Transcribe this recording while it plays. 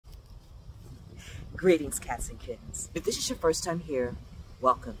Greetings, cats and kittens. If this is your first time here,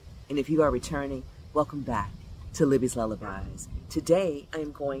 welcome. And if you are returning, welcome back to Libby's Lullabies. Today, I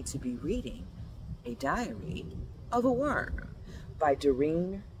am going to be reading A Diary of a Worm by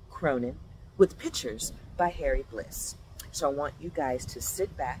Doreen, Cronin, with pictures by Harry Bliss. So I want you guys to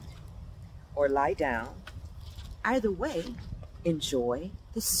sit back or lie down. Either way, enjoy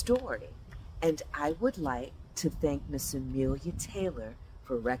the story. And I would like to thank Miss Amelia Taylor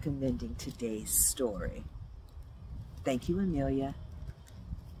for recommending today's story. Thank you, Amelia.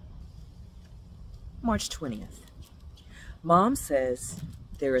 March 20th. Mom says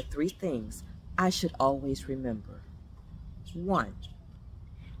there are 3 things I should always remember. 1,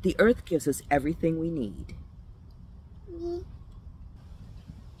 the earth gives us everything we need.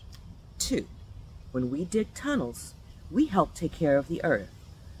 2, when we dig tunnels, we help take care of the earth.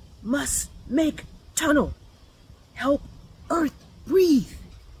 Must make tunnel. Help earth breathe.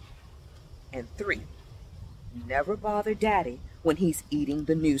 And 3, never bother Daddy when he's eating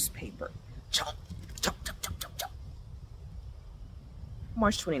the newspaper. Chomp, chomp, chomp, chomp, chomp, chomp.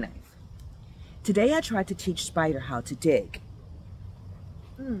 March 29th. Today I tried to teach Spider how to dig.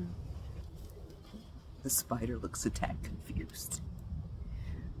 The spider looks a tad confused.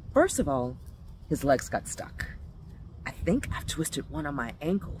 First of all, his legs got stuck. I think I've twisted one of my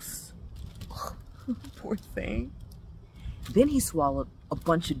ankles. Poor thing. Then he swallowed a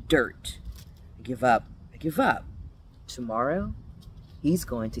bunch of dirt. I give up. I give up. Tomorrow, he's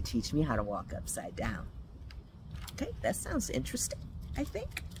going to teach me how to walk upside down. Okay, that sounds interesting, I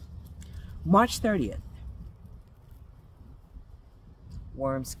think. March 30th.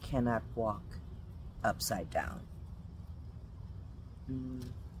 Worms cannot walk upside down.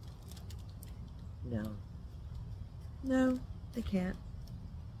 No. No, they can't.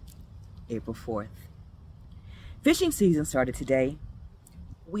 April 4th. Fishing season started today.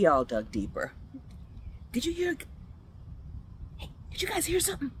 We all dug deeper. Did you hear? Hey, did you guys hear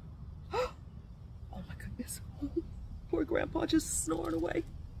something? Oh my goodness. Poor Grandpa just snoring away.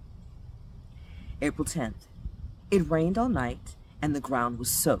 April 10th. It rained all night and the ground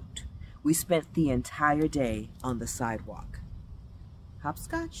was soaked. We spent the entire day on the sidewalk.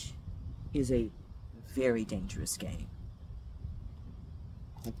 Hopscotch is a very dangerous game.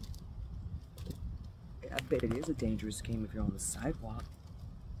 I bet it is a dangerous game if you're on the sidewalk.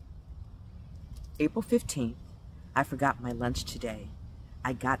 April 15th, I forgot my lunch today.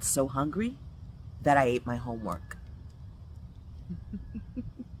 I got so hungry that I ate my homework.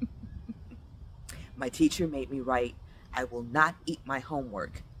 My teacher made me write, I will not eat my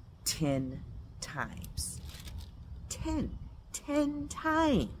homework 10 times. 10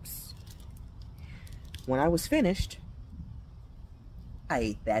 times. When I was finished, I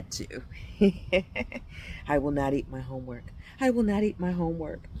ate that too. I will not eat my homework. I will not eat my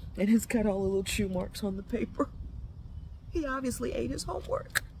homework. And it's got all the little chew marks on the paper. He obviously ate his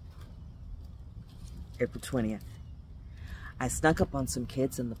homework. April 20th. I snuck up on some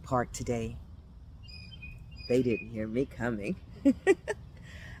kids in the park today. They didn't hear me coming.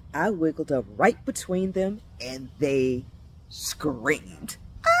 I wiggled up right between them and they screamed.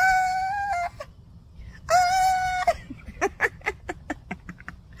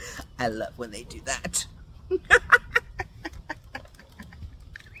 I love when they do that.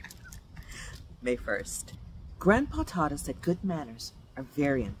 May 1st. Grandpa taught us that good manners are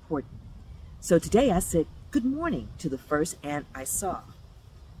very important. So today I said good morning to the first ant I saw.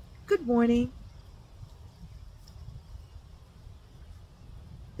 Good morning.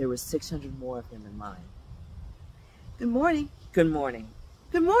 There were 600 more of them in mine. Good morning. Good morning.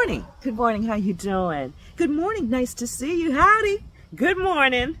 Good morning. Good morning. How you doing? Good morning. Nice to see you. Howdy. Good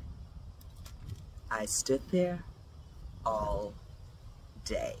morning. I stood there all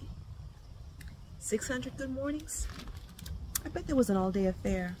day. 600 good mornings? I bet there was an all-day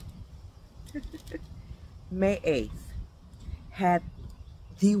affair. May 8th. Had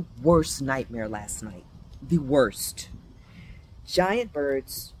the worst nightmare last night. The worst. Giant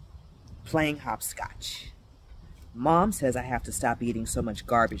birds playing hopscotch. Mom says I have to stop eating so much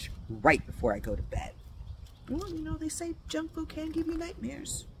garbage right before I go to bed. Well, you know, they say junk food can give you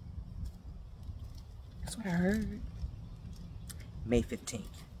nightmares. That's what I heard. May 15th.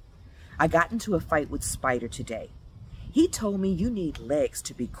 I got into a fight with Spider today. He told me you need legs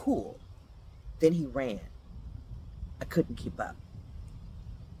to be cool. Then he ran. I couldn't keep up.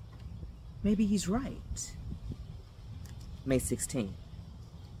 Maybe he's right. May 16th.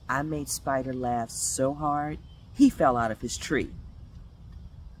 I made Spider laugh so hard, he fell out of his tree.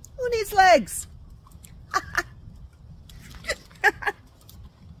 Who needs legs?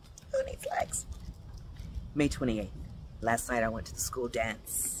 Who needs legs? May 28th. Last night I went to the school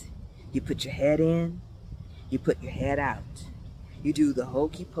dance. You put your head in, you put your head out. You do the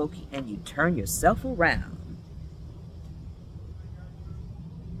hokey pokey and you turn yourself around.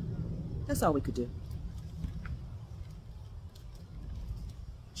 That's all we could do.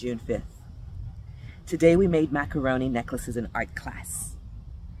 June 5th. Today we made macaroni necklaces in art class.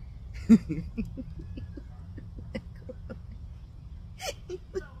 You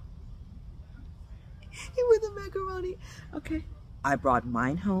with the macaroni? Okay. I brought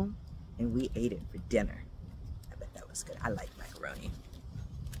mine home and we ate it for dinner. I bet that was good. I like macaroni.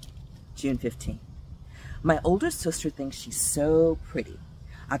 June 15th. My older sister thinks she's so pretty.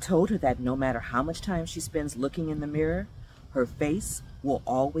 I told her that no matter how much time she spends looking in the mirror, her face will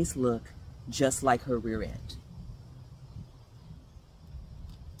always look just like her rear end.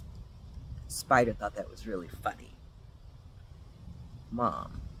 Spider thought that was really funny.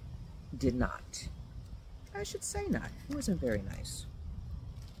 Mom did not. I should say not. It wasn't very nice.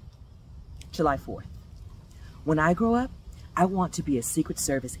 July 4th. When I grow up, I want to be a Secret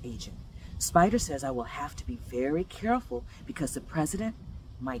Service agent. Spider says I will have to be very careful because the president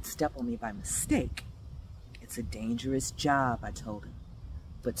might step on me by mistake. It's a dangerous job, I told him,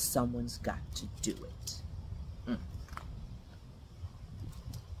 but someone's got to do it.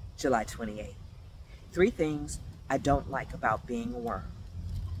 July 28th. 3 things I don't like about being a worm.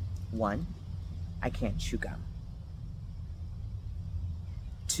 1, I can't chew gum.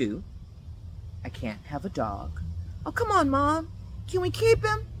 2, I can't have a dog. Oh, come on, Mom. Can we keep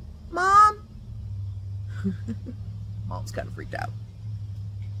him? Mom? Mom's kind of freaked out.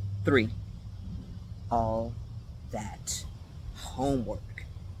 3, all that homework,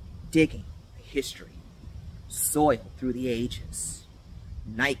 digging the history, soil through the ages,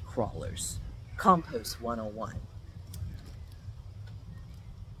 night crawlers, compost 101.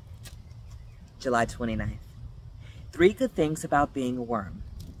 July 29th. 3 good things about being a worm.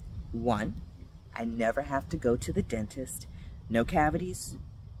 1, I never have to go to the dentist. No cavities,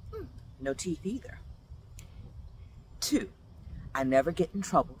 no teeth either. 2, I never get in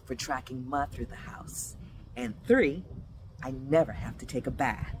trouble for tracking mud through the house. And 3, I never have to take a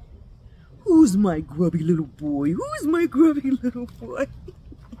bath. Who's my grubby little boy? Who's my grubby little boy?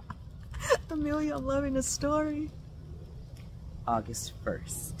 Amelia, I'm loving the story. August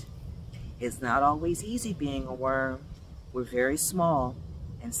 1st. It's not always easy being a worm. We're very small,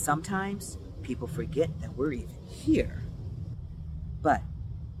 and sometimes people forget that we're even here. But,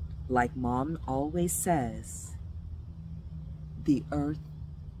 like Mom always says, the earth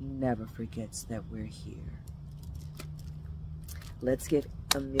never forgets that we're here. Let's give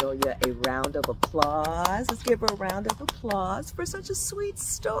Amelia a round of applause. Let's give her a round of applause for such a sweet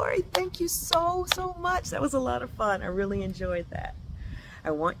story. Thank you so much. That was a lot of fun. I really enjoyed that.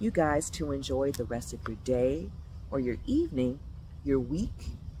 I want you guys to enjoy the rest of your day or your evening, your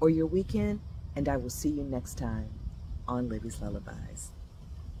week or your weekend, and I will see you next time on Libby's Lullabies.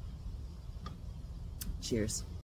 Cheers.